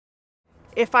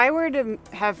If I were to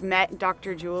have met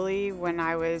Dr. Julie when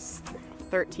I was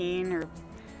 13,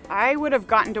 I would have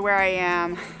gotten to where I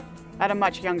am at a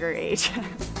much younger age.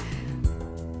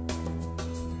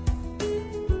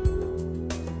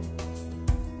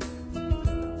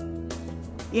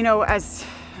 You know, as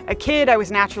a kid, I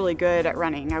was naturally good at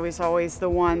running. I was always the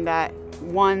one that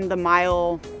won the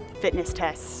mile fitness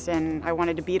tests, and I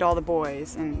wanted to beat all the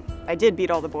boys, and I did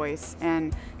beat all the boys.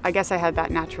 And I guess I had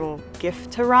that natural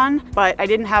gift to run, but I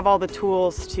didn't have all the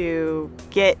tools to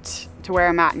get to where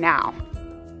I'm at now.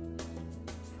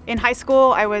 In high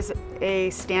school, I was a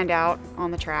standout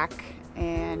on the track,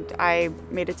 and I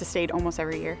made it to state almost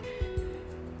every year.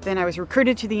 Then I was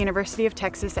recruited to the University of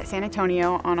Texas at San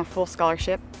Antonio on a full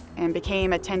scholarship and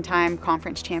became a 10-time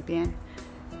conference champion.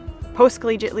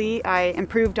 Post-collegiately, I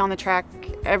improved on the track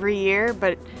every year,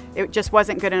 but it just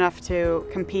wasn't good enough to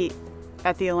compete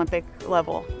at the Olympic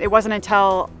level. It wasn't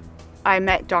until I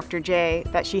met Dr. J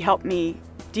that she helped me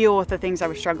deal with the things I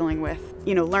was struggling with.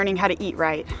 You know, learning how to eat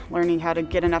right, learning how to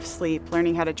get enough sleep,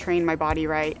 learning how to train my body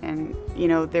right. And you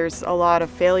know, there's a lot of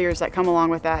failures that come along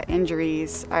with that,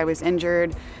 injuries. I was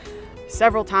injured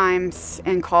several times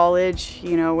in college,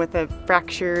 you know, with a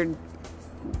fractured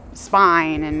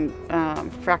spine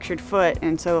and fractured foot.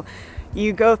 And so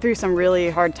you go through some really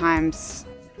hard times.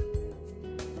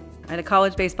 I had a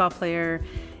college baseball player,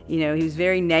 you know, he was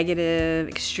very negative,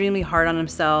 extremely hard on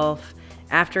himself.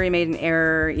 After he made an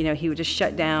error, you know, he would just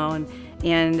shut down.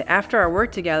 And after our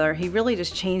work together, he really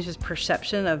just changed his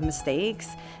perception of mistakes.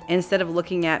 Instead of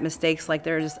looking at mistakes like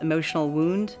they're just emotional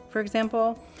wound, for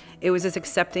example, it was just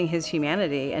accepting his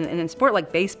humanity. And in a sport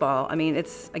like baseball, I mean,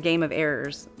 it's a game of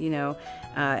errors, you know.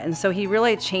 And so he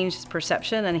really changed his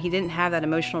perception, and he didn't have that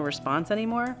emotional response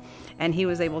anymore. And he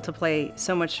was able to play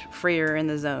so much freer in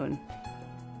the zone.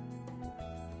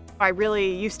 I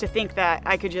really used to think that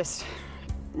I could just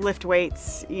lift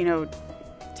weights, you know,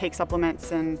 take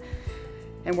supplements and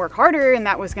work harder, and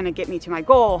that was going to get me to my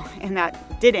goal, and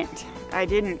that didn't. I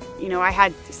didn't, you know, I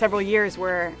had several years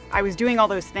where I was doing all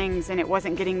those things and it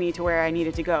wasn't getting me to where I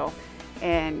needed to go.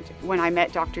 And when I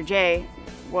met Dr. J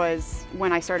was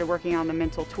when I started working on the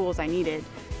mental tools I needed,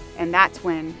 and that's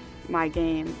when my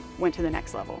game went to the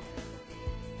next level.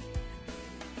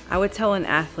 I would tell an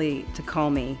athlete to call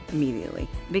me immediately,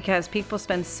 because people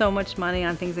spend so much money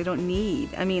on things they don't need.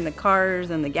 I mean, the cars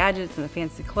and the gadgets and the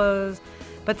fancy clothes.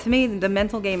 But to me, the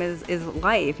mental game is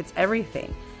life. It's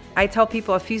everything. I tell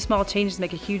people a few small changes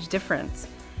make a huge difference.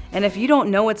 And if you don't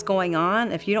know what's going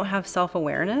on, if you don't have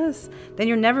self-awareness, then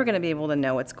you're never going to be able to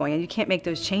know what's going on. You can't make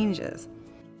those changes.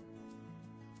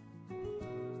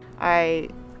 I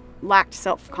lacked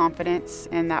self-confidence,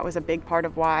 and that was a big part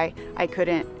of why I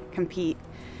couldn't compete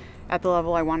at the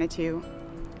level I wanted to.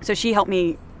 So she helped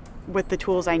me with the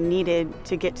tools I needed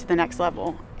to get to the next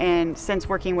level. And since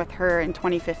working with her in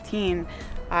 2015,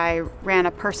 I ran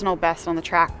a personal best on the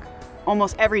track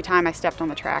almost every time I stepped on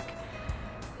the track.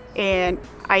 And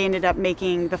I ended up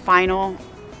making the final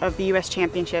of the US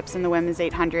Championships in the women's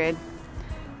 800,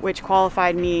 which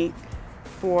qualified me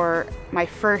for my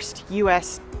first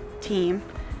US team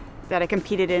that I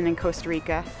competed in Costa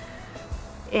Rica.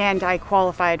 And I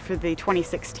qualified for the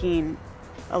 2016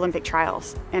 Olympic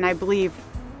trials. And I believe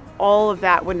all of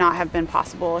that would not have been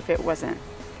possible if it wasn't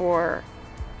for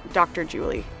Dr.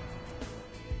 Julie.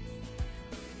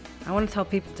 I want to tell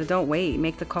people to don't wait,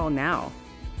 make the call now.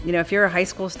 You know, if you're a high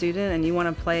school student and you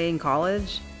want to play in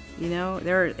college, you know,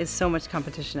 there is so much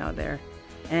competition out there.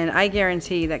 And I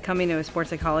guarantee that coming to a sports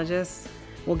psychologist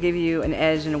will give you an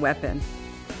edge and a weapon,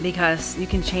 because you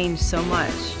can change so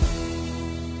much.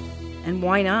 And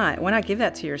why not? Why not give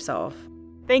that to yourself?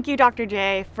 Thank you, Dr.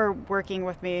 J, for working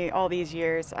with me all these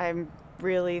years. I'm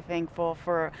really thankful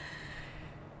for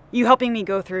you helping me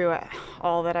go through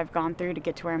all that I've gone through to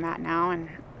get to where I'm at now, and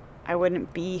I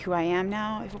wouldn't be who I am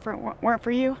now if it weren't for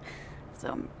you. So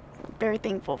I'm very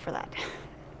thankful for that.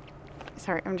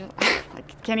 Sorry, I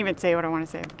can't even say what I want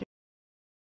to say.